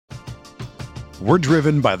We're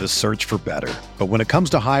driven by the search for better. But when it comes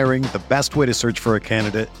to hiring, the best way to search for a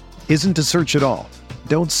candidate isn't to search at all.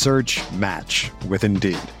 Don't search, match with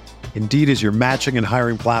Indeed. Indeed is your matching and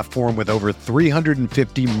hiring platform with over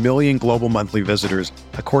 350 million global monthly visitors,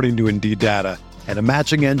 according to Indeed data, and a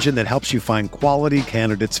matching engine that helps you find quality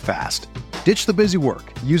candidates fast. Ditch the busy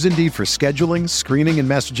work. Use Indeed for scheduling, screening, and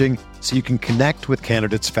messaging so you can connect with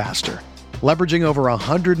candidates faster. Leveraging over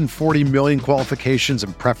 140 million qualifications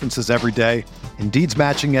and preferences every day, Indeed's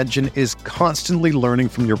matching engine is constantly learning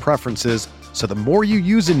from your preferences, so the more you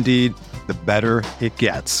use Indeed, the better it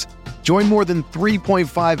gets. Join more than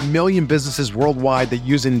 3.5 million businesses worldwide that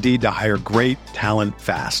use Indeed to hire great talent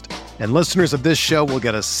fast. And listeners of this show will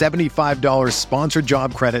get a $75 sponsored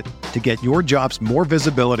job credit to get your jobs more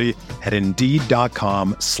visibility at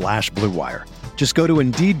Indeed.com/Blue Wire. Just go to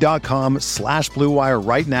Indeed.com/Blue Wire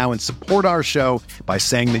right now and support our show by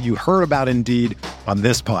saying that you heard about Indeed on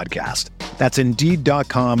this podcast. That's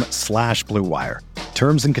Indeed.com/Blue Wire.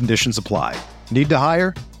 Terms and conditions apply. Need to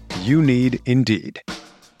hire? You need Indeed.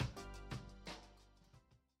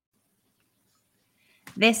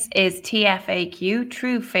 This is TFAQ,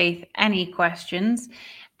 True Faith, Any Questions,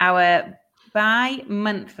 our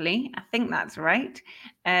bi-monthly, I think that's right,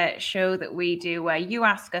 show that we do where you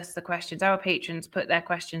ask us the questions, our patrons put their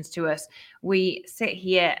questions to us. We sit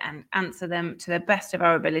here and answer them to the best of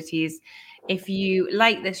our abilities. If you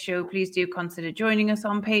like this show, please do consider joining us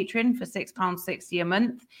on Patreon for £6.60 a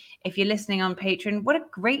month. If you're listening on Patreon, what a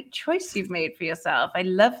great choice you've made for yourself. I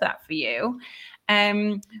love that for you.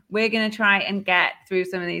 We're going to try and get through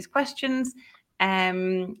some of these questions.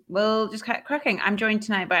 We'll just get cracking. I'm joined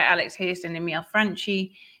tonight by Alex Hurst and Emile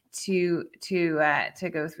Franchi to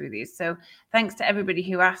go through these. So thanks to everybody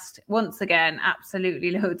who asked. Once again,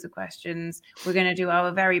 absolutely loads of questions. We're going to do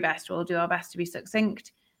our very best. We'll do our best to be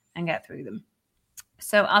succinct and get through them.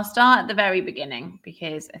 So I'll start at the very beginning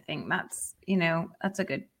because I think that's a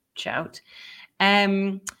good shout.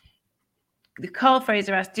 Carl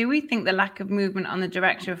Fraser asked, do we think the lack of movement on the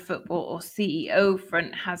director of football or CEO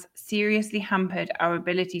front has seriously hampered our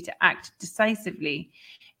ability to act decisively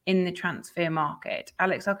in the transfer market?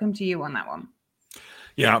 Alex, I'll come to you on that one.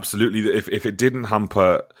 Yeah, absolutely. If it didn't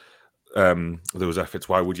hamper those efforts,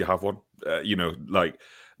 why would you have one?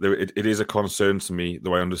 It is a concern to me,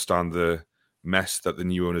 though I understand the mess that the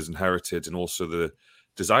new owners inherited and also the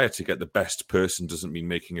desire to get the best person doesn't mean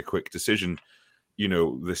making a quick decision.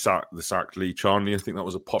 The sacked Lee Charnley, I think that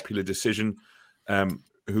was a popular decision.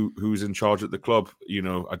 Who's in charge at the club?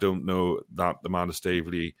 I don't know that the man of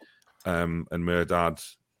Staveley and Mehrdad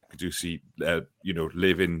Guddusi,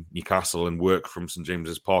 live in Newcastle and work from St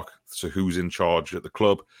James's Park. So who's in charge at the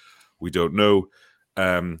club? We don't know.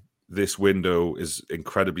 This window is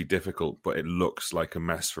incredibly difficult, but it looks like a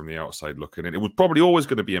mess from the outside looking in. It was probably always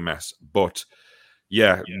going to be a mess, but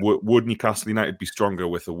would Newcastle United be stronger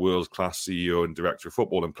with a world-class CEO and director of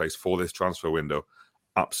football in place for this transfer window?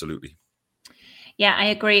 Absolutely. Yeah, I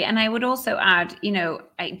agree. And I would also add,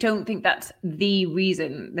 I don't think that's the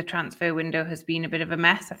reason the transfer window has been a bit of a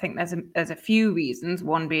mess. I think there's a few reasons,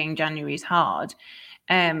 one being January's hard.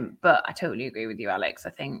 But I totally agree with you, Alex.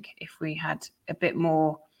 I think if we had a bit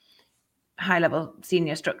more high-level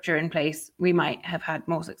senior structure in place, we might have had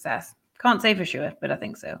more success. Can't say for sure, but I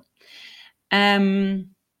think so.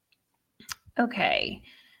 Okay.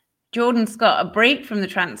 Jordan's got a break from the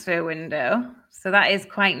transfer window. So that is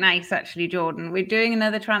quite nice, actually, Jordan. We're doing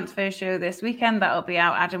another transfer show this weekend. That'll be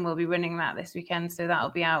out. Adam will be running that this weekend. So that'll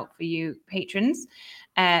be out for you patrons.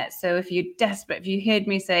 So if you're desperate, if you heard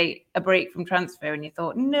me say a break from transfer and you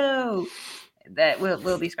thought, no, that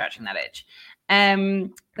we'll be scratching that itch.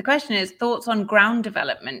 The question is, thoughts on ground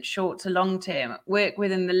development, short to long term, work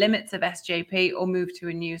within the limits of SJP or move to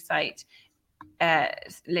a new site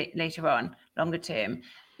later on, longer term?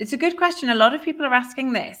 It's a good question. A lot of people are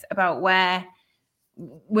asking this about where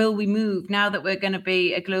will we move now that we're going to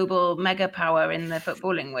be a global mega power in the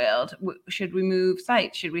footballing world? Should we move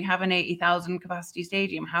sites? Should we have an 80,000 capacity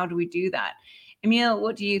stadium? How do we do that? Emile,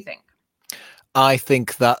 what do you think? I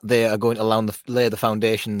think that they are going to lay the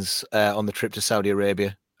foundations on the trip to Saudi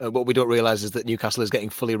Arabia. What we don't realise is that Newcastle is getting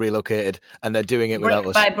fully relocated and they're doing it without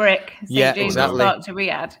us. Brick by brick. Yeah, James exactly. Park to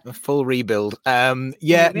Riyadh. A full rebuild.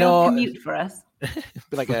 Commute for us.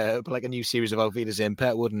 like a new series of Auf Wiedersehen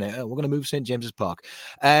Pet, wouldn't it? We're going to move St James's Park.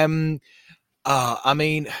 This,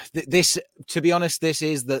 to be honest, this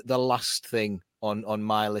is the last thing on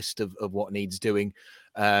my list of what needs doing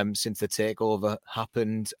since the takeover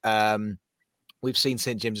happened. We've seen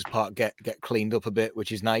St James's Park get cleaned up a bit,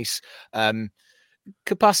 which is nice.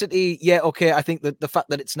 Capacity, yeah, okay. I think that the fact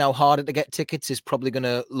that it's now harder to get tickets is probably going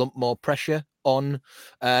to lump more pressure on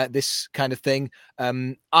this kind of thing.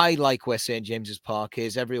 I like where St. James's Park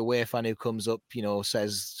is. Every away fan who comes up,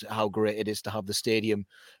 says how great it is to have the stadium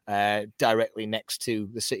directly next to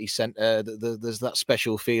the city centre. There's that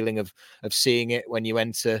special feeling of seeing it when you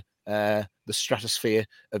enter the stratosphere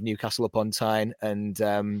of Newcastle upon Tyne, and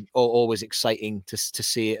always exciting to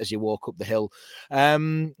see it as you walk up the hill.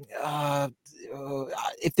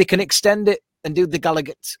 If they can extend it and do the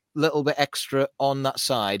Gallowgate little bit extra on that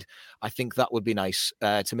side, I think that would be nice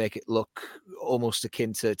to make it look almost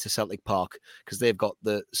akin to Celtic Park, because they've got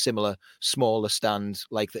the similar smaller stand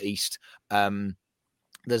like the East.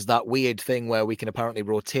 There's that weird thing where we can apparently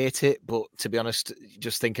rotate it, but to be honest,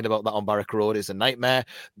 just thinking about that on Barrack Road is a nightmare.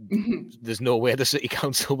 There's no way the City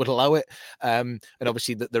Council would allow it. And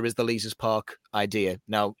obviously there is the Leazes Park idea.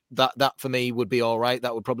 Now, that for me would be all right.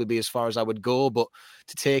 That would probably be as far as I would go, but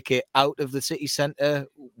to take it out of the city centre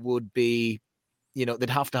would be, they'd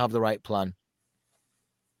have to have the right plan.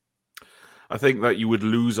 I think that you would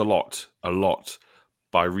lose a lot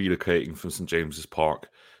by relocating from St. James's Park.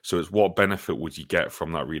 So it's what benefit would you get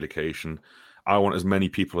from that relocation? I want as many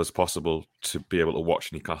people as possible to be able to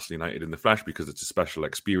watch Newcastle United in the flesh, because it's a special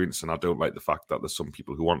experience, and I don't like the fact that there's some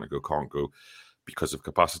people who want to go can't go because of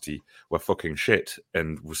capacity. We're fucking shit,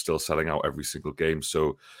 and we're still selling out every single game.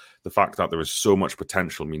 So the fact that there is so much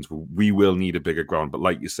potential means we will need a bigger ground. But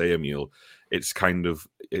like you say, Emil, it's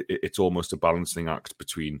it's almost a balancing act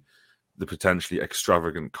between the potentially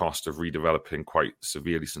extravagant cost of redeveloping quite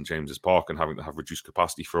severely St. James's Park and having to have reduced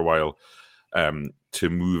capacity for a while, to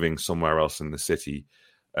moving somewhere else in the city.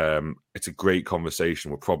 It's a great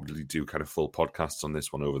conversation. We'll probably do kind of full podcasts on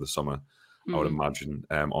this one over the summer, I would imagine,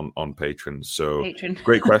 on Patreon. So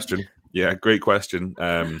great question. Yeah, great question.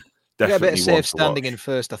 Get a bit of safe standing in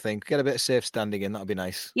first, I think. Get a bit of safe standing in. That'd be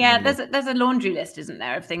nice. Yeah, there's a laundry list, isn't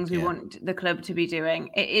there, of things we want the club to be doing.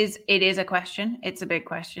 It is a question. It's a big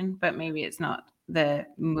question, but maybe it's not the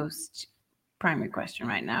most primary question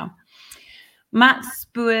right now. Matt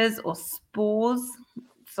Spores or Spores.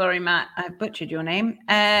 Sorry, Matt, I butchered your name.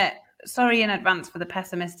 Sorry in advance for the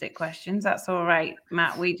pessimistic questions. That's all right,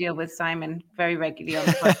 Matt. We deal with Simon very regularly on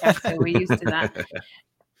the podcast, so we're used to that.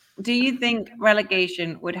 Do you think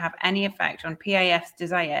relegation would have any effect on PIF's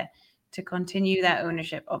desire to continue their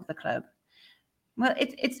ownership of the club? Well,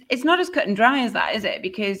 it's not as cut and dry as that, is it?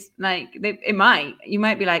 Because you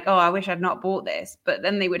might be like, oh, I wish I'd not bought this, but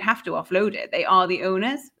then they would have to offload it. They are the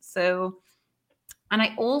owners. So, and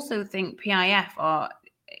I also think PIF are,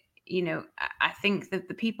 I think that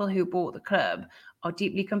the people who bought the club are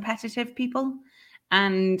deeply competitive people.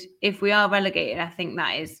 And if we are relegated, I think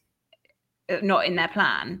that is not in their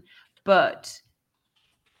plan, but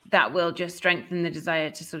that will just strengthen the desire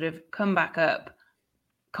to sort of come back up,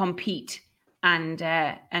 compete, and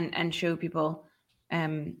show people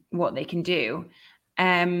what they can do.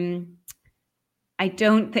 I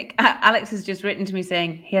don't think Alex has just written to me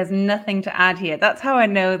saying he has nothing to add here. That's how I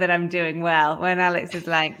know that I'm doing well, when Alex is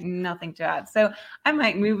like nothing to add. So I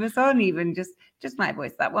might move us on, even just might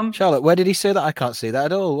voice that one. Charlotte, where did he say that? I can't see that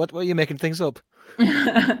at all. What are you making things up?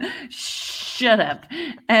 Shut up.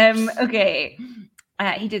 Okay.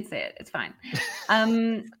 He did say it. It's fine.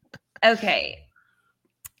 Okay.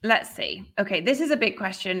 Let's see. Okay. This is a big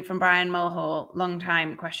question from Brian Mulhall,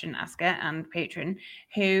 long-time question asker and patron,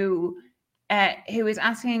 who is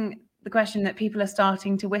asking the question that people are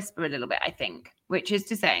starting to whisper a little bit, I think, which is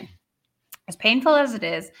to say, as painful as it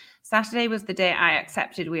is, Saturday was the day I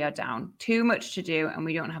accepted we are down. Too much to do, and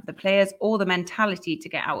we don't have the players or the mentality to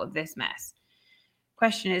get out of this mess.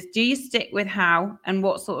 Question is, do you stick with how and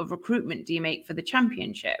what sort of recruitment do you make for the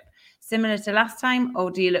championship? Similar to last time, or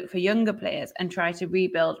do you look for younger players and try to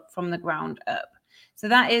rebuild from the ground up? So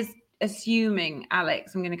that is assuming,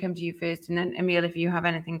 Alex, I'm going to come to you first, and then Emil, if you have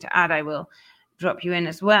anything to add, I will drop you in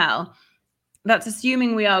as well. That's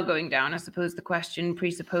assuming we are going down. I suppose the question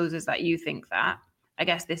presupposes that you think that. I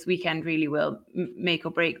guess this weekend really will make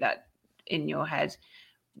or break that in your head.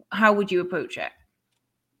 How would you approach it?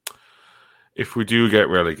 If we do get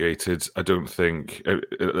relegated, I don't think,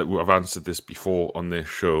 I've answered this before on this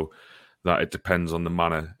show, that it depends on the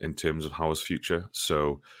manner in terms of Howe's future.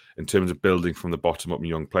 So in terms of building from the bottom up and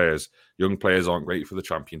young players aren't great for the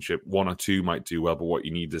championship. One or two might do well, but what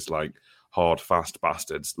you need is like hard, fast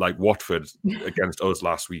bastards. Like Watford against us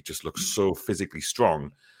last week just looked so physically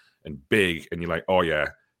strong and big. And you're like, oh yeah,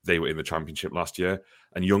 they were in the championship last year.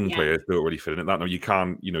 And young players don't really fit in that. Now you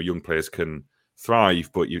can, young players can thrive,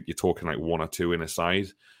 but you're talking like one or two in a side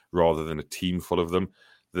rather than a team full of them.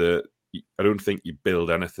 I don't think you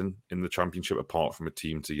build anything in the championship apart from a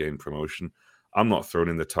team to gain promotion. I'm not throwing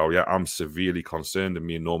in the towel yet. I'm severely concerned, and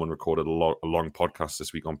me and Norman recorded a long podcast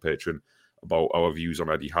this week on Patreon about our views on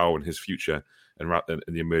Eddie Howe and his future and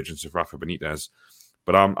the emergence of Rafa Benitez.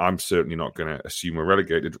 But I'm certainly not going to assume we're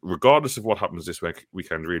relegated, regardless of what happens this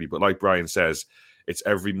weekend, really. But like Brian says, it's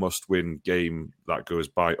every must-win game that goes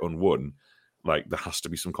by unwon. Like, there has to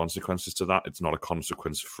be some consequences to that. It's not a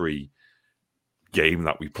consequence-free game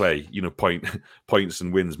that we play. You know, points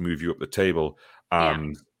and wins move you up the table,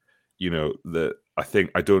 and I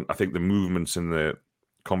think the movements in the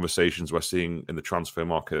conversations we're seeing in the transfer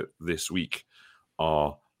market this week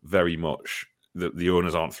are very much the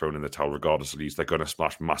owners aren't thrown in the towel regardless of these. They're going to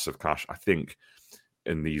splash massive cash, I think,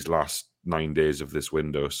 in these last 9 days of this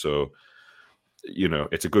window. So,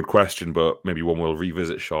 it's a good question, but maybe one we'll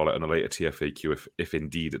revisit, Charlotte, in a later TFAQ if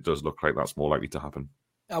indeed it does look like that's more likely to happen.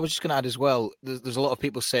 I was just going to add as well, there's a lot of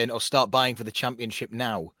people saying, start buying for the Championship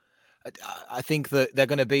now. I think that they're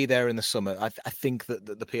going to be there in the summer. I think that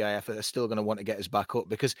the PIF are still going to want to get us back up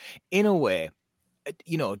because, in a way,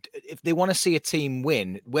 if they want to see a team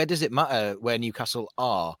win, where does it matter where Newcastle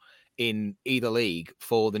are in either league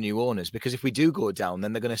for the new owners? Because if we do go down,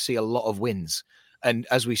 then they're going to see a lot of wins. And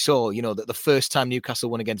as we saw, that the first time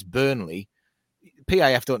Newcastle won against Burnley,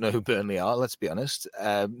 PIF don't know who Burnley are, let's be honest.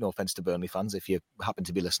 No offense to Burnley fans if you happen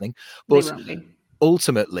to be listening. But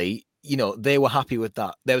ultimately, they were happy with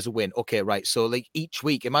that. There was a win. Okay, right. So like each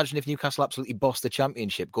week, imagine if Newcastle absolutely bossed the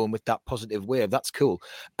Championship going with that positive wave. That's cool.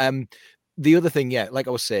 The other thing, like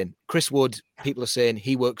I was saying, Chris Wood, people are saying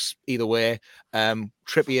he works either way.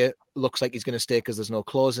 Trippier looks like he's going to stay because there's no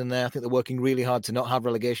clause in there. I think they're working really hard to not have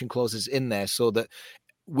relegation clauses in there so that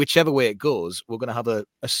whichever way it goes, we're going to have a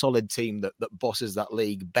solid team that bosses that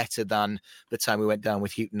league better than the time we went down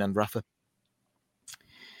with Houghton and Rafa.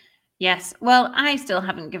 Yes. Well, I still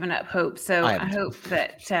haven't given up hope. So I hope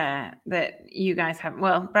that you guys haven't.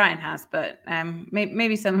 Well, Brian has, but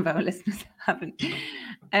maybe some of our listeners haven't.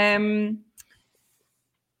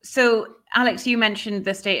 So, Alex, you mentioned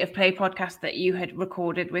the State of Play podcast that you had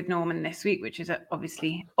recorded with Norman this week, which is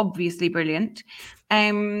obviously brilliant.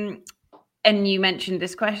 And you mentioned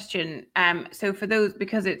this question. So for those,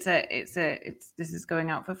 because this is going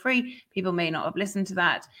out for free, people may not have listened to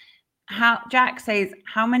that. Jack says,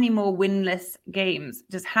 how many more winless games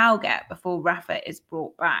does Howe get before Rafa is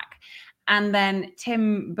brought back? And then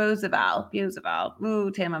Tim Bozaval,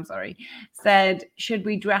 Tim, I'm sorry, said, should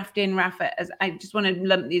we draft in Rafa as, I just want to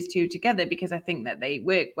lump these two together because I think that they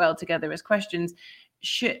work well together as questions.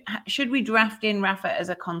 Should we draft in Rafa as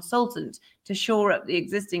a consultant to shore up the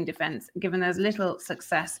existing defence, given there's little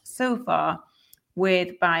success so far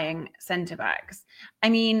with buying centre-backs? I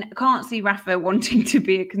mean, I can't see Rafa wanting to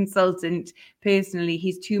be a consultant personally.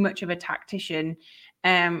 He's too much of a tactician.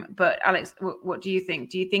 But Alex, what do you think?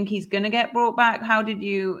 Do you think he's going to get brought back? Can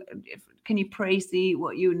you see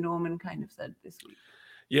what you and Norman kind of said this week?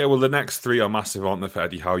 Yeah, well, the next three are massive, aren't they, for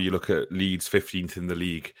Eddie Howe? You look at Leeds, 15th in the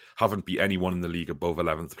league, haven't beat anyone in the league above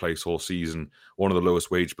 11th place all season, one of the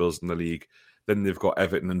lowest wage bills in the league. Then they've got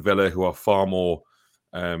Everton and Villa, who are far more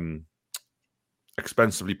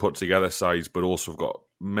expensively put together sides, but also have got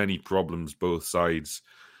many problems, both sides.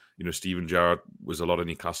 Steven Gerrard was a lot of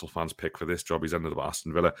Newcastle fans' pick for this job. He's ended up at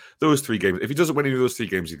Aston Villa. Those 3 games, if he doesn't win any of those 3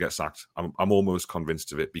 games, he'd get sacked. I'm almost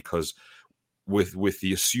convinced of it because with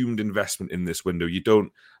the assumed investment in this window,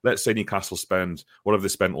 let's say Newcastle spend, what have they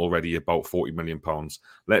spent already? About £40 million.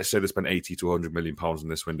 Let's say they spend £80 to £100 million in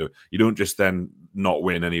this window. You don't just then not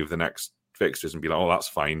win any of the next fixtures and be like, oh, that's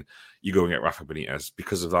fine. You go and get Rafa Benitez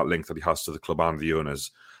because of that link that he has to the club and the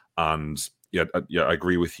owners. And yeah, I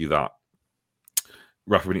agree with you that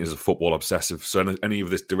Rafa Benitez is a football obsessive. So any of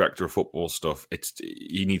this director of football stuff,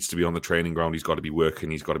 he needs to be on the training ground. He's got to be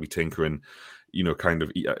working. He's got to be tinkering.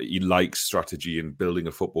 He likes strategy and building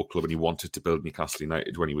a football club, and he wanted to build Newcastle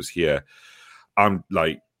United when he was here. I'm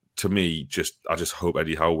like, to me, I just hope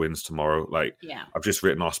Eddie Howe wins tomorrow. Like, yeah. I've just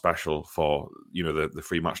written our special for the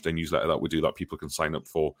free matchday newsletter that we do that people can sign up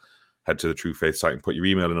for. Head to the True Faith site and put your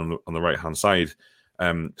email in on the right hand side,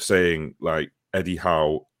 saying like Eddie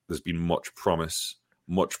Howe. There's been much promise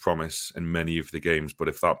in many of the games, but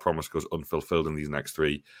if that promise goes unfulfilled in these next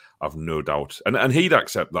 3, I've no doubt. And he'd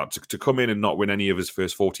accept that to come in and not win any of his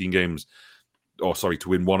first 14 games, to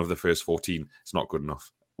win one of the first 14, it's not good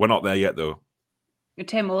enough. We're not there yet, though.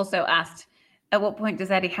 Tim also asked, at what point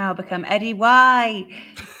does Eddie Howe become Eddie Y?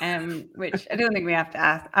 Which I don't think we have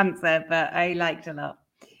to answer, but I liked a lot.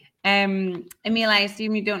 Emil, I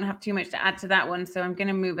assume you don't have too much to add to that one, so I'm going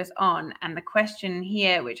to move us on. And the question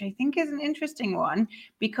here, which I think is an interesting one,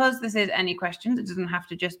 because this is any questions, it doesn't have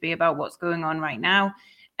to just be about what's going on right now,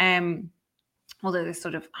 although this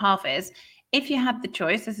sort of half is if you had the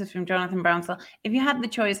choice, this is from Jonathan Brownsell, if you had the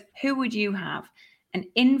choice, who would you have? An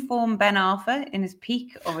in-form Ben Arfa in his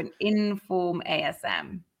peak or an in-form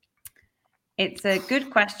ASM? It's a good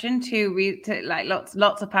question to like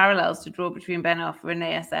lots of parallels to draw between Ben Arfa and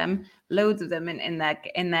ASM, loads of them in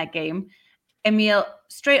their game. Emil,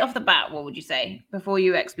 straight off the bat, what would you say before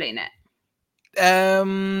you explain it?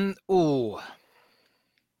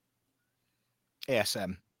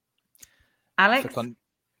 ASM. Alex?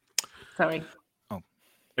 Sorry. Oh.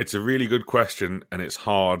 It's a really good question, and it's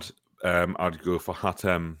hard. I'd go for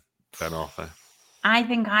Hatem Ben Arfa. I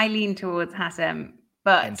think I lean towards Hatem,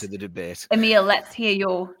 but into the debate. Emil, let's hear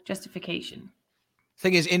your justification.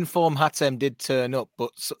 Thing is, in-form Hatem did turn up,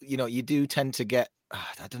 but you do tend to get,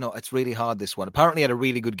 I don't know, it's really hard, this one. Apparently he had a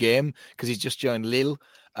really good game because he's just joined Lille.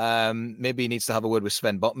 Maybe he needs to have a word with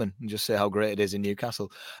Sven Botman and just say how great it is in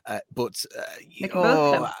Newcastle.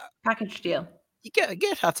 Package deal. You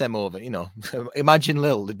get Hatem over, Imagine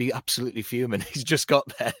Lille, they'd be absolutely fuming. He's just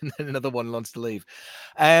got there and then another one wants to leave.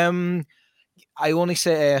 I only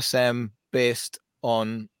say ASM based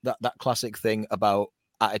on that classic thing about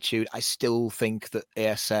attitude. I still think that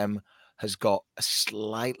ASM has got a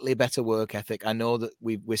slightly better work ethic. I know that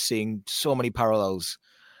we're seeing so many parallels,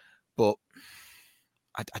 but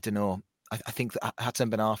I don't know. I think that Hatem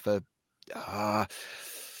Ben Arfa,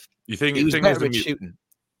 you think he was better at shooting.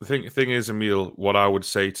 The thing is, Emil, what I would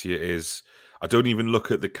say to you is I don't even look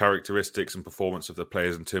at the characteristics and performance of the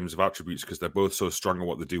players in terms of attributes because they're both so strong at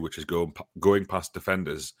what they do, which is going past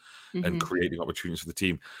defenders and creating opportunities for the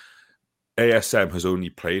team. ASM has only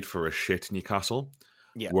played for a shit Newcastle,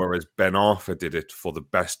 whereas Ben Arfa did it for the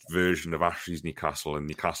best version of Ashley's Newcastle and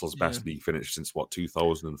Newcastle's best league finish since,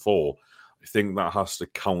 2004. I think that has to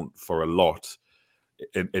count for a lot.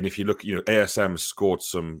 And if you look, ASM scored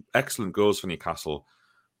some excellent goals for Newcastle,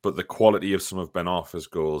 but the quality of some of Ben Arfa's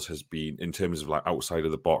goals has been, in terms of like outside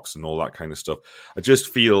of the box and all that kind of stuff. I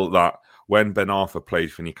just feel that when Ben Arfa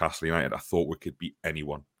played for Newcastle United, I thought we could beat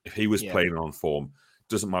anyone. If he was playing on form,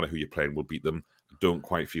 doesn't matter who you're playing, we'll beat them. I don't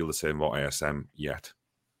quite feel the same about ASM yet.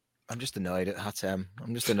 I'm just annoyed at Hatem.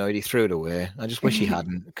 I'm just annoyed he threw it away. I just wish he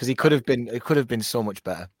hadn't, because it could have been so much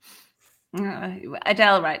better.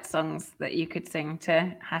 Adele writes songs that you could sing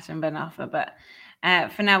to Hatem Ben Arfa, but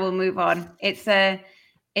for now we'll move on. It's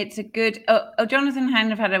a good. Jonathan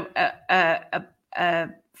kind of had a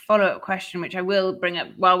follow-up question, which I will bring up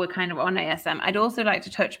while we're kind of on ASM. I'd also like to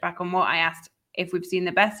touch back on what I asked if we've seen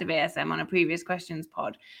the best of ASM on a previous questions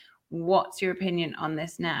pod. What's your opinion on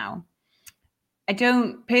this now? I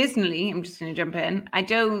don't personally. I'm just going to jump in. I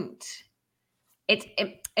don't.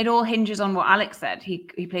 It all hinges on what Alex said. He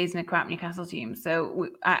plays in a crap Newcastle team, so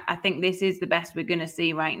I think this is the best we're going to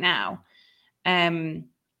see right now.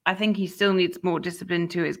 I think he still needs more discipline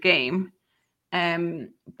to his game.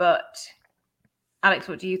 But Alex,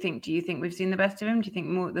 what do you think? Do you think we've seen the best of him? Do you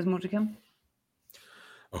think there's more to come?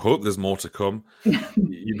 I hope there's more to come.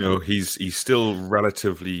 He's still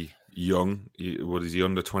relatively young. What is he,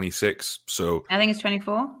 under 26? So I think he's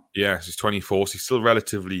 24. Yes, he's 24. So he's still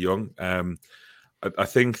relatively young. I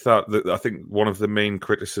think one of the main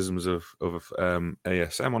criticisms of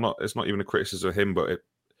ASM, or not, it's not even a criticism of him, but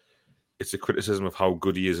it's a criticism of how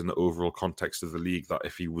good he is in the overall context of the league, that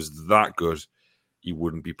if he was that good, he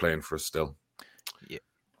wouldn't be playing for us still. Yeah.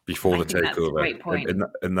 Before the takeover. That's a great point.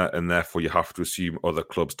 And therefore you have to assume other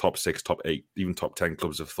clubs, top 6, top 8, even top 10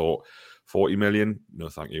 clubs have thought 40 million. No,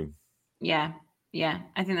 thank you. Yeah.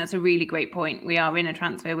 I think that's a really great point. We are in a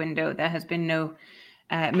transfer window. There has been no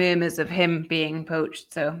murmurs of him being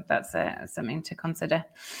poached. So that's something to consider.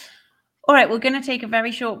 All right, we're going to take a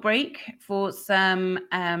very short break for some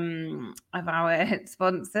of our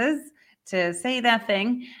sponsors to say their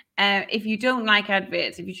thing. If you don't like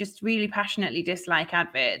adverts, if you just really passionately dislike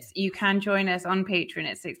adverts, you can join us on Patreon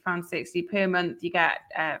at £6.60 per month. You get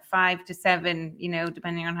 5 to 7,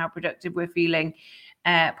 depending on how productive we're feeling,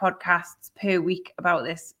 podcasts per week about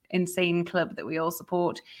this insane club that we all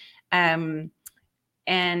support. And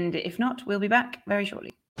if not, we'll be back very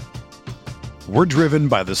shortly. We're driven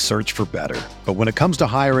by the search for better. But when it comes to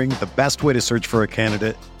hiring, the best way to search for a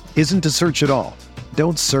candidate isn't to search at all.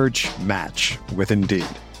 Don't search, match with Indeed.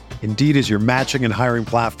 Indeed is your matching and hiring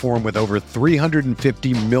platform with over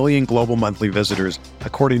 350 million global monthly visitors,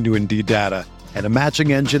 according to Indeed data, and a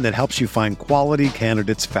matching engine that helps you find quality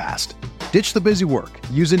candidates fast. Ditch the busy work.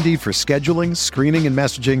 Use Indeed for scheduling, screening, and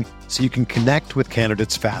messaging so you can connect with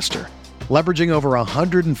candidates faster. Leveraging over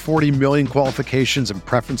 140 million qualifications and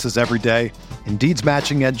preferences every day, Indeed's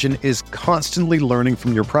matching engine is constantly learning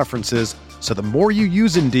from your preferences, so the more you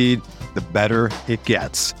use Indeed, the better it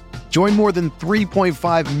gets. Join more than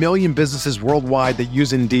 3.5 million businesses worldwide that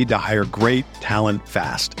use Indeed to hire great talent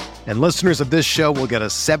fast. And listeners of this show will get a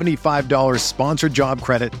 $75 sponsored job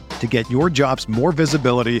credit to get your jobs more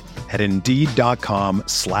visibility at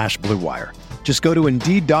Indeed.com/Blue Wire. Just go to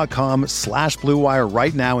Indeed.com/Blue Wire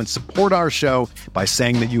right now and support our show by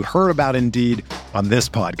saying that you heard about Indeed on this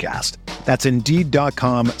podcast. That's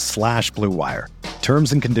Indeed.com/Blue Wire.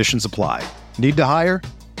 Terms and conditions apply. Need to hire?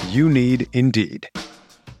 You need Indeed.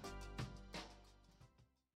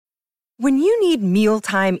 When you need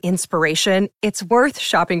mealtime inspiration, it's worth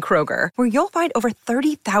shopping Kroger, where you'll find over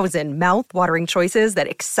 30,000 mouth-watering choices that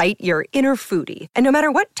excite your inner foodie. And no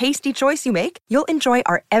matter what tasty choice you make, you'll enjoy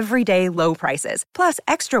our everyday low prices, plus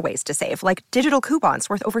extra ways to save, like digital coupons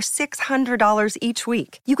worth over $600 each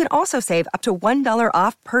week. You can also save up to $1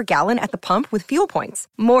 off per gallon at the pump with fuel points.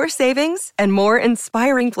 More savings and more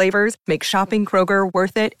inspiring flavors make shopping Kroger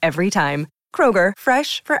worth it every time. Kroger,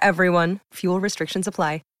 fresh for everyone. Fuel restrictions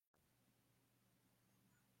apply.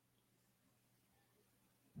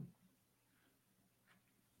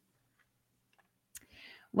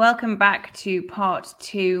 Welcome back to part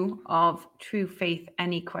 2 of True Faith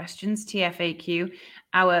Any Questions, TFAQ,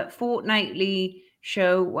 our fortnightly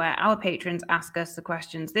show where our patrons ask us the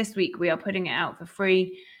questions. This week we are putting it out for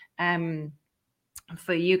free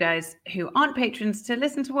for you guys who aren't patrons to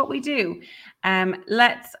listen to what we do.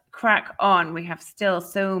 Let's crack on. We have still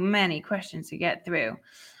so many questions to get through.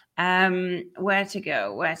 Where to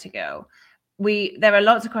go? There are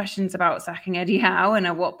lots of questions about sacking Eddie Howe and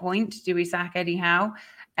at what point do we sack Eddie Howe?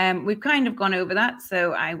 We've kind of gone over that,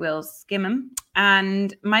 so I will skim them.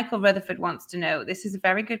 And Michael Rutherford wants to know, this is a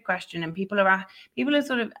very good question, and people are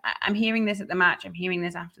sort of, I'm hearing this at the match, I'm hearing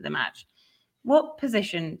this after the match. What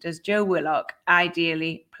position does Joe Willock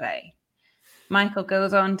ideally play? Michael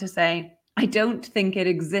goes on to say, I don't think it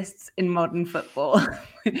exists in modern football,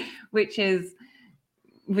 which is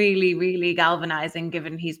really, really galvanizing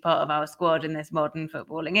given he's part of our squad in this modern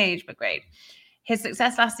footballing age, but great. His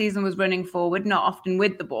success last season was running forward, not often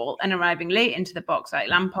with the ball, and arriving late into the box like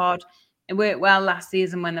Lampard. It worked well last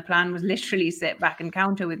season when the plan was literally sit back and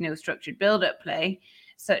counter with no structured build-up play,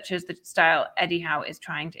 such as the style Eddie Howe is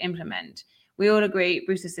trying to implement. We all agree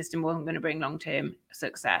Bruce's system wasn't going to bring long-term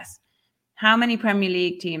success. How many Premier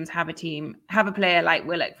League teams have a player like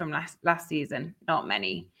Willock from last season? Not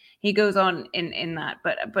many. He goes on in that,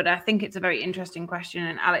 but I think it's a very interesting question.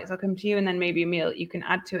 And Alex, I'll come to you, and then maybe Emil, you can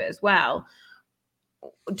add to it as well.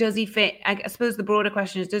 Does he fit? I suppose the broader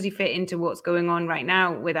question is, does he fit into what's going on right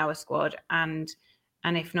now with our squad? And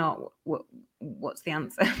if not, what's the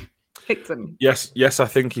answer? Fix him. Yes, I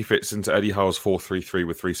think he fits into Eddie Howe's 4-3-3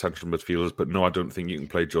 with 3 central midfielders, but no, I don't think you can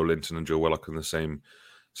play Joe Linton and Joe Willock in the same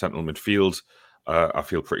central midfield. I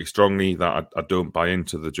feel pretty strongly that I don't buy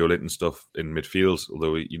into the Joe Linton stuff in midfield,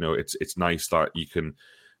 although, you know, it's nice that you can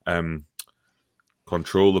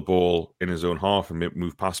control the ball in his own half and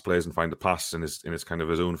move past players and find the pass in his kind of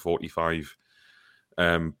his own 45.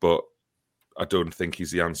 But I don't think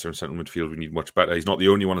he's the answer in central midfield. We need much better. He's not the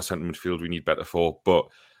only one in central midfield we need better for, but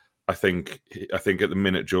I think at the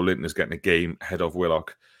minute Joe Linton is getting a game ahead of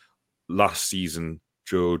Willock. Last season,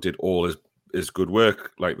 Joe did all his good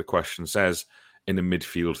work, like the question says, in a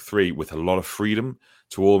midfield 3 with a lot of freedom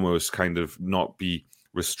to almost kind of not be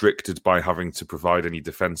restricted by having to provide any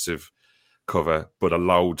defensive cover, but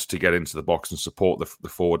allowed to get into the box and support the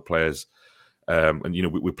forward players. And, you know,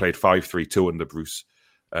 we played 5-3-2 under Bruce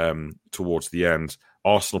towards the end.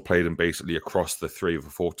 Arsenal played him basically across the 3 of a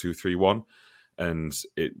 4-2-3-1. And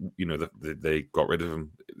it, you know, they got rid of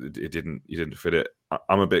him. He didn't fit it.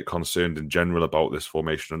 I'm a bit concerned in general about this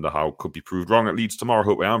formation and how it could be proved wrong at Leeds tomorrow. I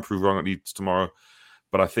hope I am proved wrong at Leeds tomorrow.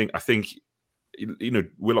 But I think you know,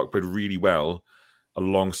 Willock played really well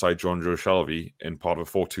alongside Jonjo Shelvey in part of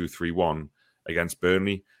a 4-2-3-1 against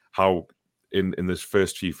Burnley. How in this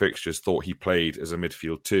first few fixtures thought he played as a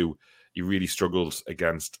midfield 2. He really struggled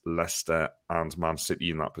against Leicester and Man City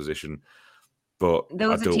in that position. But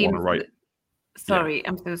those I don't want to write. Sorry, yeah.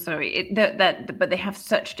 I'm so sorry. But they have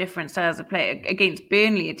such different styles of play against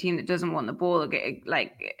Burnley, a team that doesn't want the ball,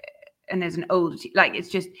 and there's an old team. Like,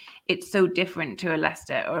 it's so different to a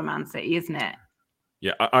Leicester or a Man City, isn't it?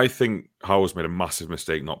 Yeah, I think Howe's made a massive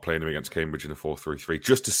mistake not playing him against Cambridge in a 4-3-3,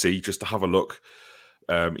 just to have a look.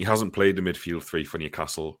 He hasn't played the midfield 3 for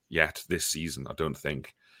Newcastle yet this season, I don't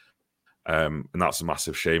think. And that's a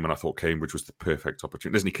massive shame. And I thought Cambridge was the perfect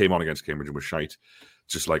opportunity. Listen, he came on against Cambridge and was shite,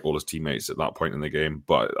 just like all his teammates at that point in the game.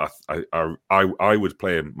 But I would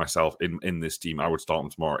play him myself in this team. I would start him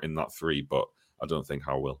tomorrow in that 3, but I don't think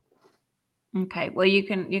Howe will. Okay, well, you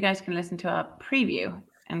guys can listen to our preview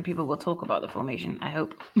and people will talk about the formation. I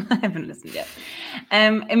hope. I haven't listened yet.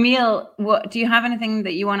 Emil, do you have anything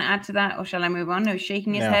that you want to add to that, or shall I move on? No,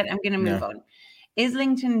 shaking his head. I'm going to move on.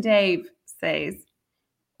 Islington Dave says,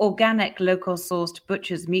 organic, local sourced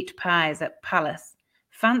butcher's meat pies at Palace.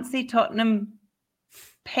 Fancy Tottenham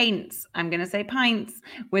paints, I'm going to say pints,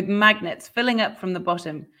 with magnets filling up from the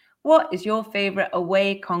bottom. What is your favourite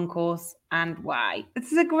away concourse and why?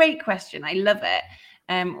 This is a great question. I love it.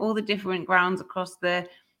 All the different grounds across the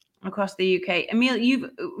UK. Emil,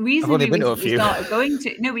 you've recently started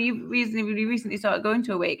going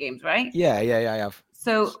to away games, right? Yeah, I have.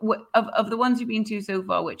 So of the ones you've been to so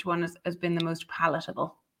far, which one has been the most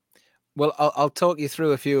palatable? Well, I'll talk you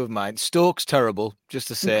through a few of mine. Stoke's terrible, just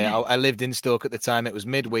to say. I lived in Stoke at the time. It was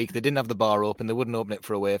midweek. They didn't have the bar open. They wouldn't open it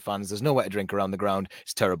for away fans. There's nowhere to drink around the ground.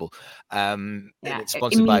 It's terrible. It's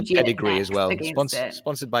sponsored by Pedigree as well.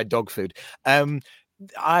 Sponsored by dog food.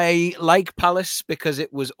 I like Palace because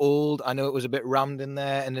it was old. I know it was a bit rammed in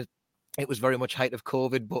there, and it was very much height of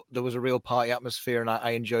COVID, but there was a real party atmosphere, and I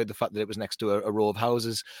enjoyed the fact that it was next to a row of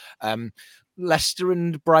houses. Leicester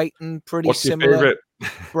and Brighton, pretty similar.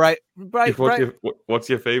 What's your favorite? What's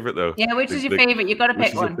your favorite though? Yeah, which is your favorite? You've got to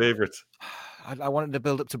pick one. Your favorite? I wanted to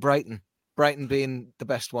build up to Brighton. Brighton being the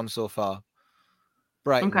best one so far.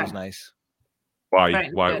 Brighton was nice. Why?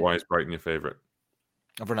 Why is Brighton your favorite?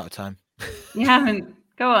 I've run out of time. You haven't.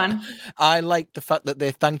 Go on. I like the fact that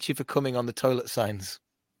they thanked you for coming on the toilet signs.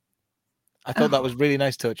 I thought that was really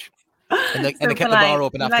nice touch. And they kept the bar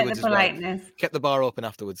open afterwards as well. Kept the bar open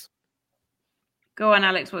afterwards. Go on,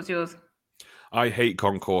 Alex. What's yours? I hate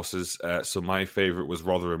concourses. So my favourite was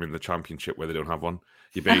Rotherham in the Championship, where they don't have one.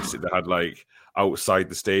 You basically had like outside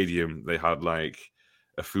the stadium, they had like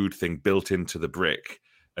a food thing built into the brick,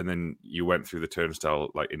 and then you went through the turnstile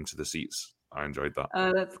like into the seats. I enjoyed that.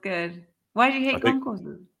 Oh, that's good. Why do you hate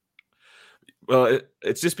concourses? Well,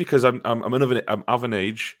 it's just because I'm of an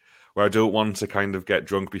age where I don't want to kind of get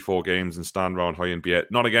drunk before games and stand around high and beer.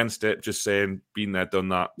 Not against it, just saying, been there, done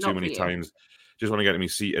that too many times. Just want to get in my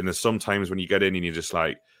seat. And there's sometimes when you get in and you're just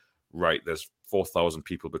like, right, there's 4,000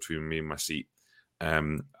 people between me and my seat. How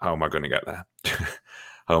am I going to get there?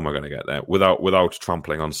 How am I going to get there without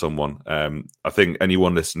trampling on someone? I think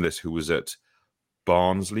anyone listening to this who was at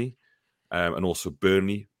Barnsley and also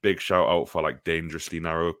Burnley, big shout out for like dangerously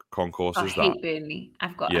narrow concourses. I hate Burnley. I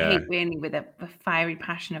hate Burnley with a fiery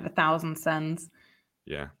passion of 1,000 suns.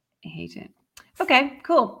 Yeah. I hate it. Okay,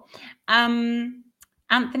 cool.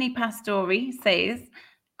 Anthony Pastori says,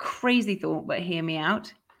 crazy thought, but hear me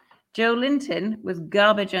out. Joe Linton was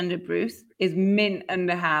garbage under Bruce, is mint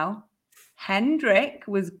under Howe. Hendrick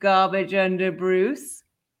was garbage under Bruce.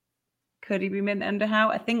 Could he be mint under Howe?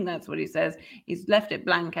 I think that's what he says. He's left it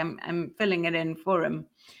blank. I'm filling it in for him.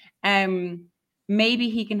 Maybe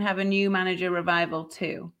he can have a new manager revival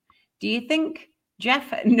too. Do you think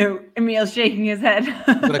Jeff? No, Emil's shaking his head.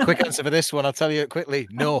 I've got a quick answer for this one. I'll tell you it quickly.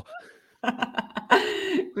 No.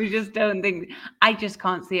 We just don't think. I just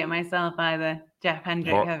can't see it myself either. Jeff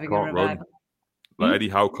Hendrick having a revival. Like Eddie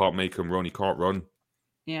Howe can't make him run. He can't run.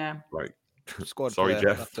 Yeah. Like, squad sorry, player,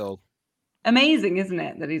 Jeff. that's all. Amazing, isn't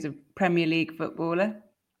it, that he's a Premier League footballer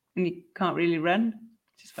and he can't really run?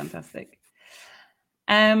 Just fantastic.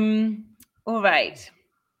 All right.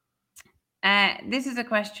 This is a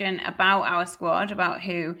question about our squad, about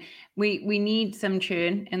who we need some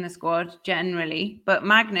churn in the squad generally. But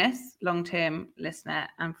Magnus, long-term listener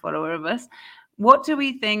and follower of us, what do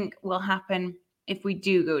we think will happen if we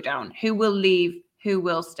do go down? Who will leave? Who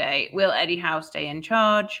will stay? Will Eddie Howe stay in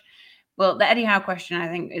charge? Well, the Eddie Howe question, I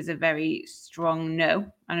think, is a very strong no.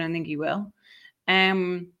 I don't think he will.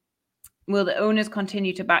 Will the owners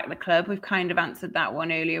continue to back the club? We've kind of answered that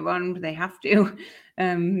one earlier on. They have to.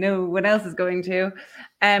 No one else is going to.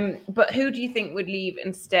 But who do you think would leave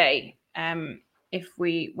and stay if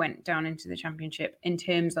we went down into the Championship in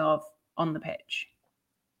terms of on the pitch?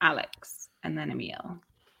 Alex and then Emil.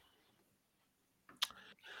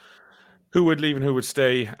 Who would leave and who would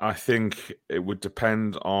stay? I think it would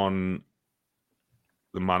depend on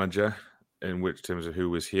the manager, in which terms of who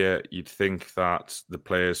was here. You'd think that the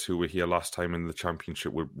players who were here last time in the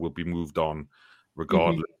Championship will be moved on,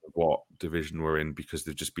 regardless of what division we're in, because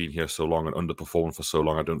they've just been here so long and underperformed for so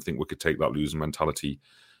long. I don't think we could take that losing mentality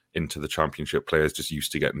into the Championship. Players just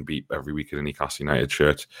used to getting beat every week in a Newcastle United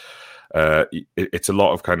shirt. It's a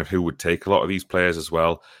lot of kind of who would take a lot of these players as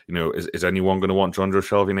well. You know, is anyone going to want Jonjo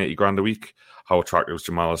Shelvey on 80 grand a week? How attractive is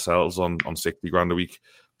Jamal Lascelles on 60 grand a week?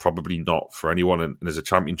 Probably not for anyone. And as a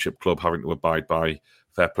Championship club having to abide by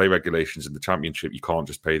fair play regulations in the Championship, you can't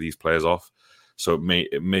just pay these players off. So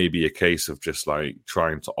it may be a case of just like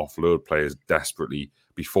trying to offload players desperately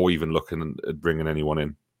before even looking at bringing anyone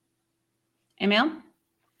in. Emil?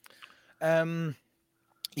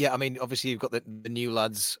 Yeah, I mean, obviously you've got the new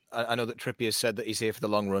lads. I know that Trippier said that he's here for the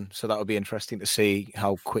long run, so that would be interesting to see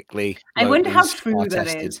how quickly. I wonder how these true are that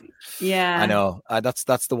tested. is. Yeah, I know.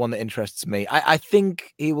 That's the one that interests me. I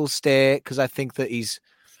think he will stay because I think that he's.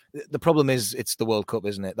 The problem is it's the World Cup,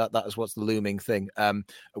 isn't it? That is what's the looming thing.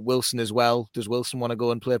 Wilson as well. Does Wilson want to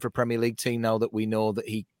go and play for a Premier League team now that we know that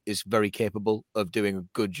he is very capable of doing a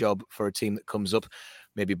good job for a team that comes up?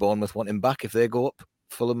 Maybe Bournemouth want him back if they go up.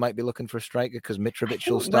 Fulham might be looking for a striker because Mitrovic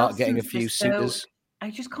will start getting a few suitors.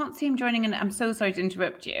 I just can't see him joining. And I'm so sorry to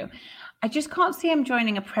interrupt you. I just can't see him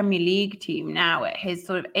joining a Premier League team now at his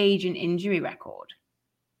sort of age and injury record.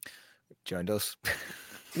 Joined us.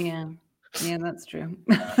 Yeah, that's true.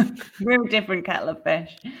 We're a different kettle of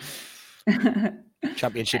fish.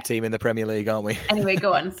 Championship team in the Premier League, aren't we? Anyway,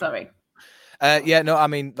 go on. Sorry. Yeah, no, I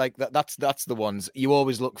mean, like that's the ones you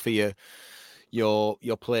always look for your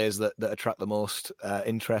players that attract the most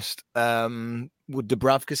interest. Would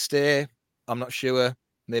Dubravka stay? I'm not sure.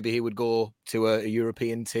 Maybe he would go to a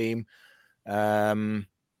European team.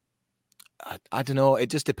 I don't know. It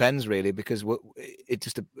just depends, really, because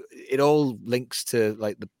it all links to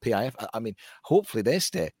like the PIF. I mean, hopefully they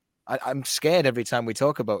stay. I'm scared every time we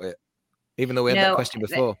talk about it, even though we had that question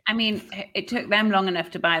before. I mean, it took them long enough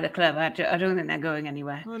to buy the club. I don't think they're going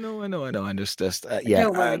anywhere. I know. I'm just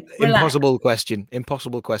impossible question.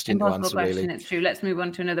 Impossible question to answer, really. It's true. Let's move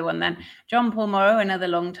on to another one then. John Paul Morrow, another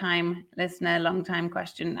long-time listener, long-time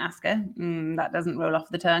question asker. That doesn't roll off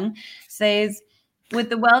the tongue. Says, with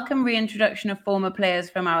the welcome reintroduction of former players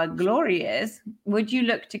from our glory years, would you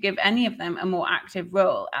look to give any of them a more active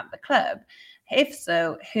role at the club? If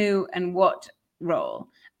so, who and what role?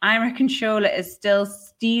 I reckon Shola is still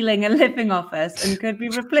stealing a living off us and could be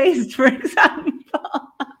replaced, for example.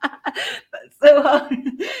 That's so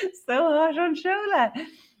harsh on Shola.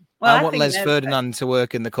 Well, I want Les Ferdinand to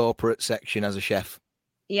work in the corporate section as a chef.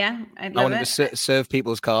 Yeah, I want him to serve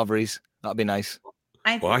people's carveries. That'd be nice.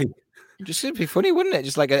 Why? Just it'd be funny, wouldn't it?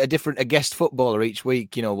 Just like a guest footballer each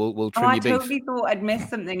week. You know, we'll trim your beef. I totally thought I'd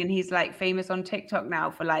missed something, and he's like famous on TikTok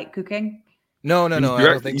now for like cooking. No. I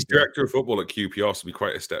don't think he's director of football at QPR, so be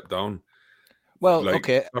quite a step down. Well,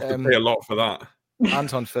 okay. I have to pay a lot for that.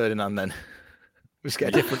 Anton Ferdinand, then. Let's get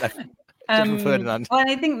a different Ferdinand. Well,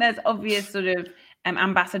 I think there's obvious sort of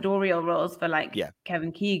ambassadorial roles for like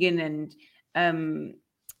Kevin Keegan and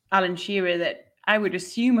Alan Shearer that I would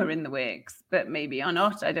assume are in the works, but maybe are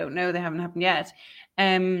not. I don't know. They haven't happened yet.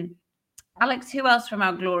 Alex, who else from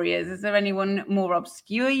our glory is? Is there anyone more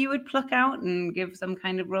obscure you would pluck out and give some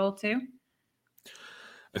kind of role to?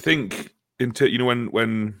 I think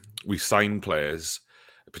when we sign players,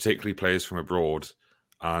 particularly players from abroad,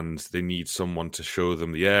 and they need someone to show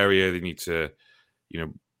them the area, they need to,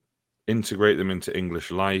 integrate them into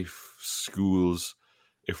English life, schools.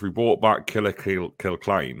 If we brought back Killer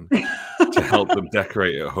Kilcline to help them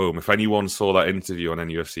decorate at home, if anyone saw that interview on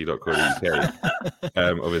nufc.co.uk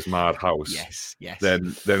of his mad house, yes,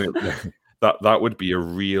 then that would be a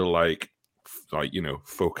real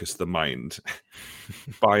focus the mind.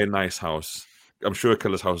 Buy a nice house. I'm sure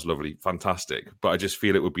Killer's house is lovely, fantastic, but I just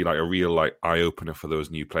feel it would be like a real eye opener for those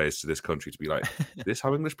new players to this country to be like, is this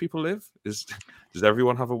how English people live? Does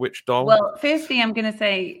everyone have a witch doll? Well, firstly, I'm going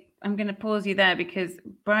to pause you there because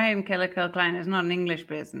Brian Killer Kilcline is not an English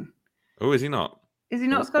person. Oh, is he not? Is he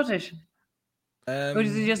not Scottish? Or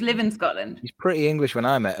does he just live in Scotland? He's pretty English when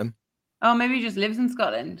I met him. Oh, maybe he just lives in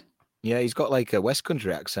Scotland. Yeah, he's got like a West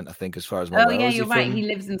Country accent, I think, as far as my. Oh, yeah, you're right. He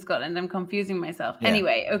lives in Scotland. I'm confusing myself. Yeah.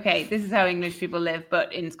 Anyway, okay, this is how English people live,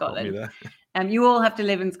 but in Scotland. You all have to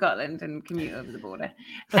live in Scotland and commute over the border.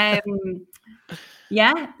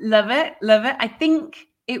 Yeah, love it. I think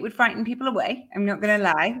it would frighten people away. I'm not going to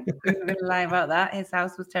lie. I'm not going to lie about that. His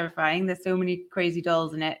house was terrifying. There's so many crazy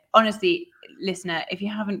dolls in it. Honestly, listener, if you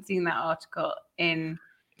haven't seen that article on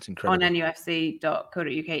nufc.co.uk,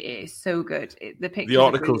 it is so good. The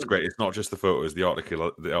article's great. It's not just the photos. The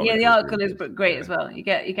article is great as well. You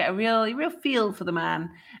get a real feel for the man.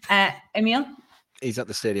 Emil? He's at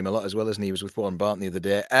the stadium a lot as well, isn't he? He was with Warren Barton the other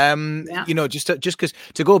day. Just because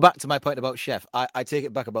to go back to my point about Chef, I take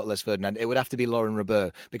it back about Les Ferdinand. It would have to be Lauren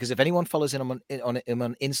Robert, because if anyone follows him on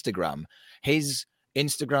Instagram, his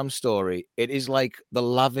Instagram story, it is like the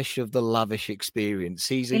lavish of the lavish experience.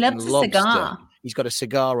 He loves a cigar. He's got a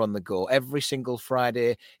cigar on the go every single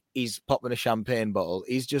Friday. He's popping a champagne bottle.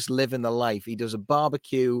 He's just living the life. He does a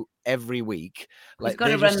barbecue every week. He's got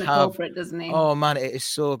to run the corporate, doesn't he? Oh man, it is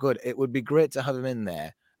so good. It would be great to have him in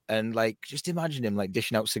there, and just imagine him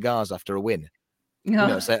dishing out cigars after a win. No, You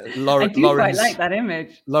know, it's like I do quite like that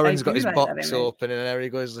image. Lauren's got his box open, and there he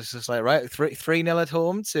goes. It's just like, right, 3-0 at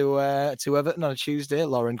home to Everton on a Tuesday.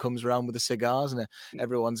 Lauren comes around with the cigars, and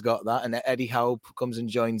everyone's got that. And Eddie Howe comes and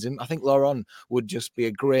joins him. I think Lauren would just be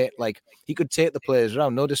a great, like, he could take the players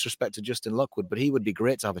around. No disrespect to Justin Lockwood, but he would be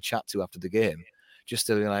great to have a chat to after the game, just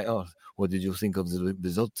to be like, oh, what did you think of the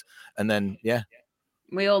result? And then, yeah.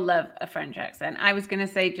 We all love a French accent. I was going to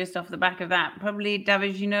say, just off the back of that, probably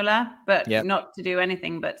David Ginola, but not to do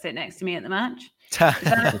anything but sit next to me at the match. Is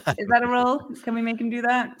that a role? Can we make him do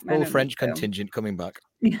that? Full French contingent coming back.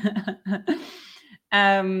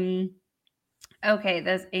 Okay,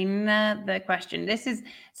 there's another question.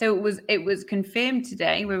 It was confirmed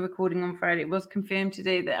today. We're recording on Friday. It was confirmed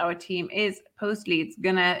today that our team is post-Leeds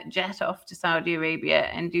gonna jet off to Saudi Arabia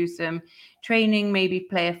and do some training, maybe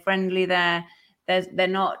play a friendly there. They're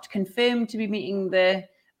not confirmed to be meeting the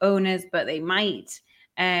owners, but they might.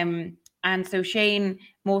 And so Shane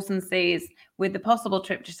Mawson says, with the possible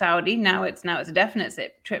trip to Saudi, now it's a definite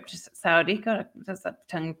trip to Saudi. God, that's a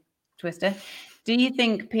tongue twister. Do you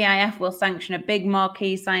think PIF will sanction a big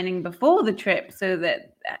marquee signing before the trip so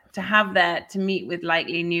that to have there to meet with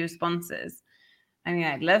likely new sponsors? I mean,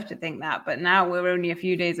 I'd love to think that, but now we're only a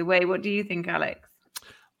few days away. What do you think, Alex?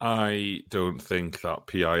 I don't think that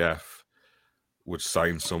PIF would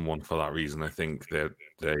sign someone for that reason. I think that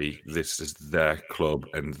this is their club,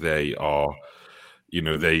 and they are,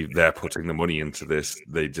 they're putting the money into this.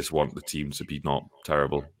 They just want the team to be not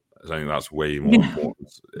terrible. I think that's way more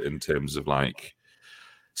important in terms of like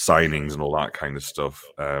signings and all that kind of stuff.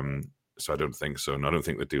 So I don't think so. And I don't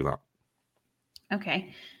think they do that.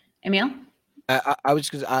 Okay. Emil?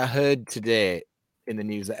 I heard today in the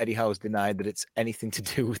news that Eddie Howe's denied that it's anything to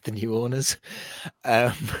do with the new owners,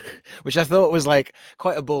 which I thought was like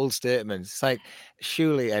quite a bold statement. It's like,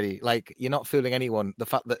 surely, Eddie, like, you're not fooling anyone. The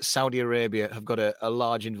fact that Saudi Arabia have got a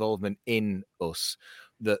large involvement in us.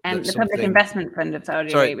 The Public Investment Fund of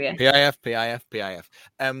Saudi Arabia. PIF.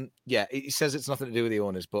 Yeah, he says it's nothing to do with the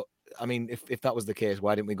owners, but I mean, if that was the case,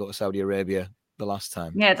 why didn't we go to Saudi Arabia the last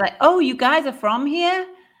time? Yeah, it's like, oh, you guys are from here?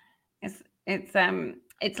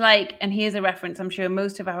 It's like, and here's a reference I'm sure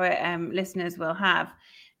most of our listeners will have.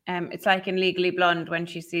 It's like in Legally Blonde when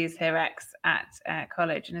she sees her ex at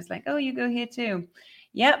college and it's like, oh, you go here too.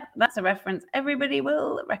 Yep, that's a reference everybody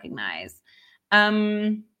will recognize.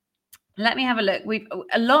 Let me have a look.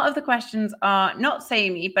 A lot of the questions are not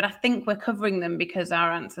samey, but I think we're covering them because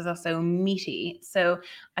our answers are so meaty. So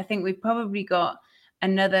I think we've probably got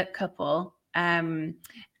another couple.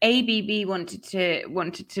 ABB wanted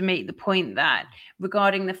to make the point that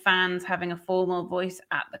regarding the fans having a formal voice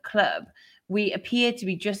at the club, we appear to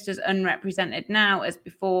be just as unrepresented now as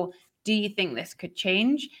before. Do you think this could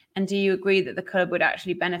change? And do you agree that the club would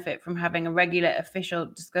actually benefit from having a regular official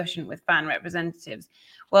discussion with fan representatives?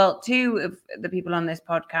 Well, two of the people on this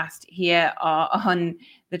podcast here are on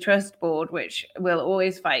the trust board, which will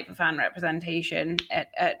always fight for fan representation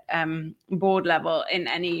at board level in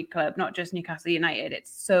any club, not just Newcastle United.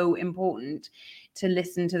 It's so important to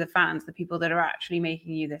listen to the fans, the people that are actually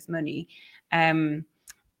making you this money, and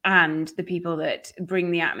the people that bring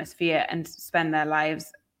the atmosphere and spend their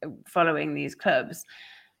lives following these clubs.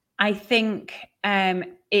 I think it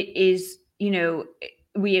is,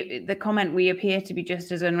 the comment "we appear to be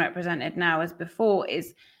just as unrepresented now as before"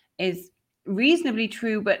 is reasonably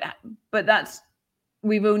true, but that's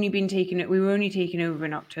we were only taken over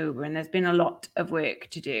in October, and there's been a lot of work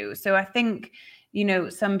to do. So I think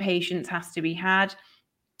some patience has to be had.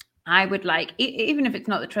 I would like, even if it's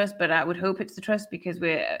not the trust, but I would hope it's the trust because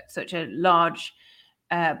we're such a large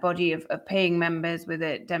body of paying members with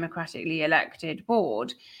a democratically elected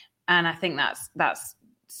board, and I think that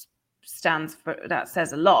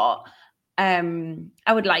says a lot. I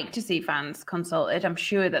would like to see fans consulted. I'm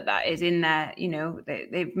sure that is in there.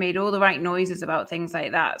 They've made all the right noises about things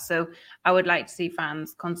like that. So I would like to see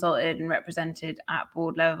fans consulted and represented at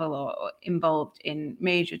board level or involved in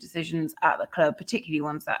major decisions at the club, particularly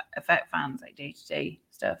ones that affect fans, like day-to-day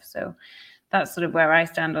stuff. So that's sort of where I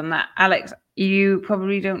stand on that. Alex, you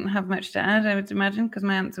probably don't have much to add, I would imagine, because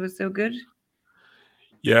my answer was so good.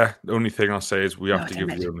 Yeah, the only thing I'll say is we have to give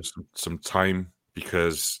them some time,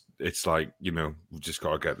 because it's like, we've just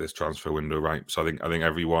got to get this transfer window right. So I think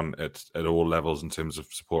everyone at all levels in terms of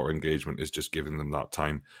supporter engagement is just giving them that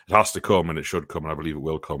time. It has to come, and it should come, and I believe it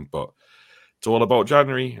will come, but it's all about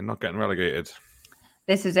January and not getting relegated.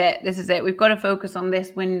 This is it. We've got to focus on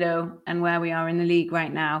this window and where we are in the league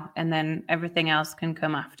right now, and then everything else can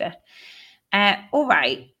come after. All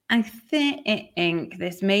right. I think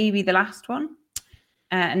this may be the last one.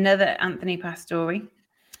 Another Anthony Pastore.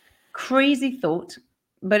 Crazy thought,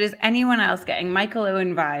 but is anyone else getting Michael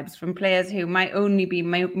Owen vibes from players who might only be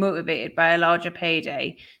motivated by a larger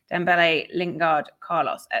payday, Dembele, Lingard,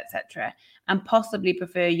 Carlos, etc., and possibly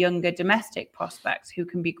prefer younger domestic prospects who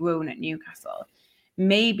can be grown at Newcastle?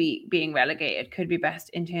 Maybe being relegated could be best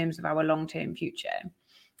in terms of our long-term future.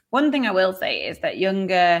 One thing I will say is that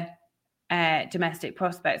younger domestic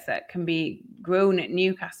prospects that can be grown at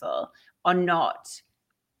Newcastle are not,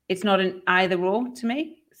 it's not an either or to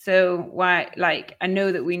me. So I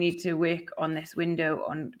know that we need to work on this window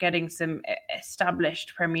on getting some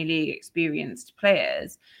established Premier League experienced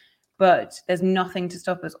players, but there's nothing to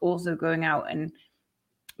stop us also going out and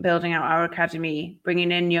building out our academy,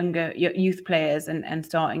 bringing in younger youth players and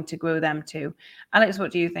starting to grow them too. Alex,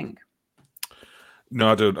 what do you think?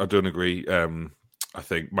 No, I don't agree. I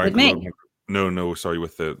think Michael Owen, sorry,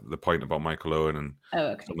 with the point about Michael Owen and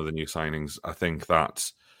some of the new signings. I think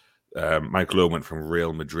that Michael Owen went from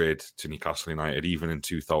Real Madrid to Newcastle United. Even in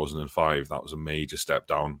 2005, that was a major step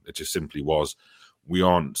down. It just simply was. We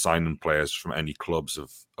aren't signing players from any clubs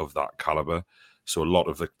of that caliber. So a lot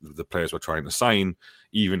of the players we're trying to sign,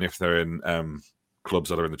 even if they're in clubs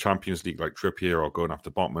that are in the Champions League, like Trippier, or going after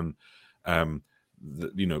Botman,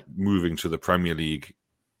 moving to the Premier League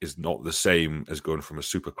is not the same as going from a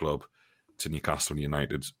super club to Newcastle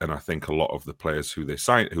United. And I think a lot of the players who they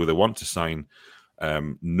want to sign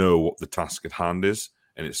know what the task at hand is,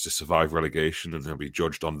 and it's to survive relegation, and they'll be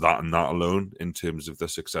judged on that and that alone in terms of the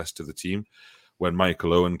success to the team. When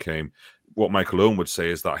Michael Owen came, what Michael Owen would say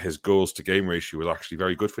is that his goals to game ratio was actually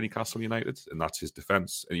very good for Newcastle United, and that's his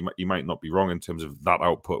defence. And he might not be wrong in terms of that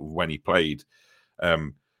output when he played,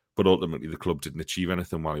 but ultimately the club didn't achieve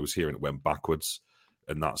anything while he was here, and it went backwards.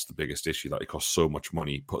 And that's the biggest issue, that it cost so much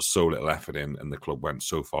money, put so little effort in, and the club went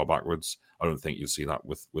so far backwards. I don't think you'll see that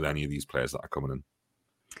with any of these players that are coming in.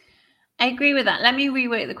 I agree with that. Let me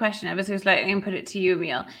rework the question ever so slightly and put it to you,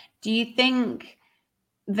 Emil. Do you think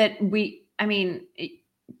that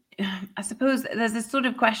I suppose there's this sort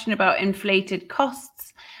of question about inflated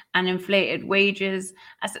costs and inflated wages.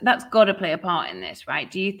 That's got to play a part in this,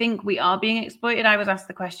 right? Do you think we are being exploited? I was asked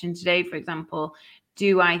the question today, for example,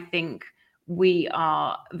 do I think we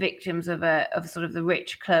are victims of sort of the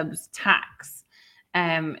rich club's tax?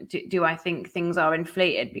 Do I think things are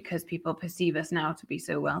inflated because people perceive us now to be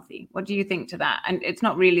so wealthy? What do you think to that? And it's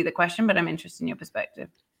not really the question, but I'm interested in your perspective.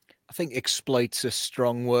 I think exploit's a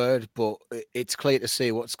strong word, but it's clear to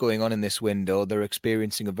see what's going on in this window. They're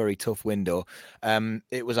experiencing a very tough window.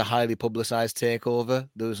 It was a highly publicised takeover.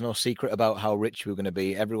 There was no secret about how rich we were going to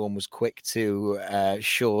be. Everyone was quick to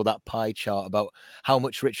show that pie chart about how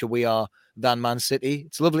much richer we are than Man City.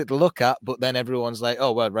 It's lovely to look at, but then everyone's like,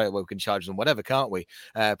 oh, well, right, well, we can charge them whatever, can't we?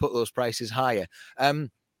 Put those prices higher. It's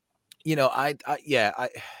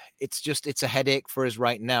a headache for us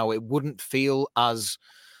right now. It wouldn't feel as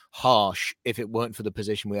harsh if it weren't for the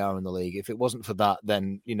position we are in the league. If it wasn't for that,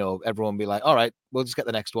 then everyone would be like, all right, we'll just get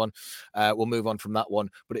the next one, we'll move on from that one.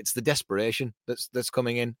 But it's the desperation that's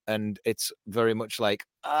coming in, and it's very much like,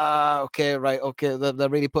 okay, they're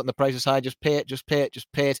really putting the prices high, just pay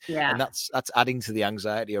it. Yeah. And that's adding to the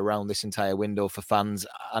anxiety around this entire window for fans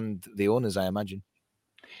and the owners, I imagine.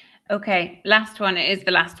 Okay, last one. It is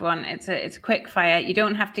the last one. It's a quick fire. You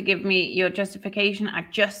don't have to give me your justification. I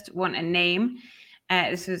just want a name.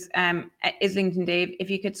 This was Islington Dave. If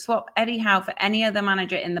you could swap Eddie Howe for any other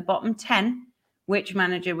manager in the bottom 10, which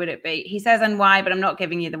manager would it be? He says and why, but I'm not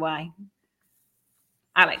giving you the why.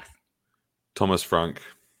 Alex. Thomas Frank.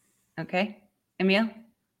 Okay. Emil?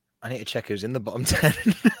 I need to check who's in the bottom 10.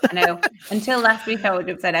 I know. Until last week, I would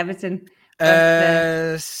have said Everton.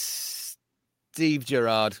 Steve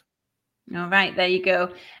Gerrard. All right, there you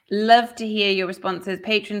go. Love to hear your responses.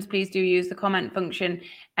 Patrons, please do use the comment function.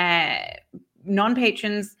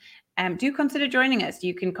 Non-patrons, do consider joining us.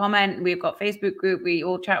 You can comment. We've got Facebook group. We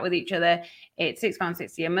all chat with each other. It's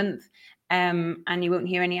 £6.60 a month, and you won't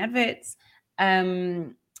hear any adverts.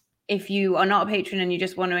 If you are not a patron and you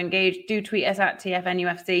just want to engage, do tweet us at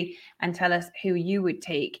TFNUFC and tell us who you would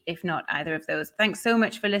take, if not either of those. Thanks so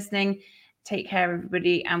much for listening. Take care,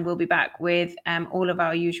 everybody, and we'll be back with all of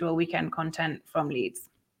our usual weekend content from Leeds.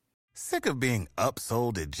 Sick of being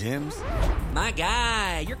upsold at gyms? My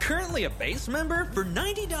guy, you're currently a base member. For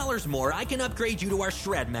 $90 more, I can upgrade you to our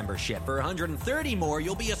Shred membership. For $130 more,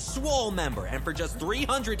 you'll be a Swole member. And for just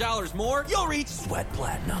 $300 more, you'll reach Sweat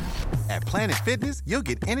Platinum. At Planet Fitness, you'll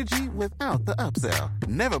get energy without the upsell.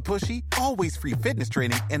 Never pushy, always free fitness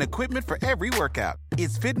training and equipment for every workout.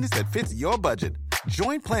 It's fitness that fits your budget.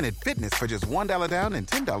 Join Planet Fitness for just $1 down and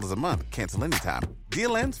 $10 a month. Cancel anytime.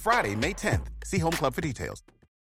 Deal ends Friday, May 10th. See Home Club for details.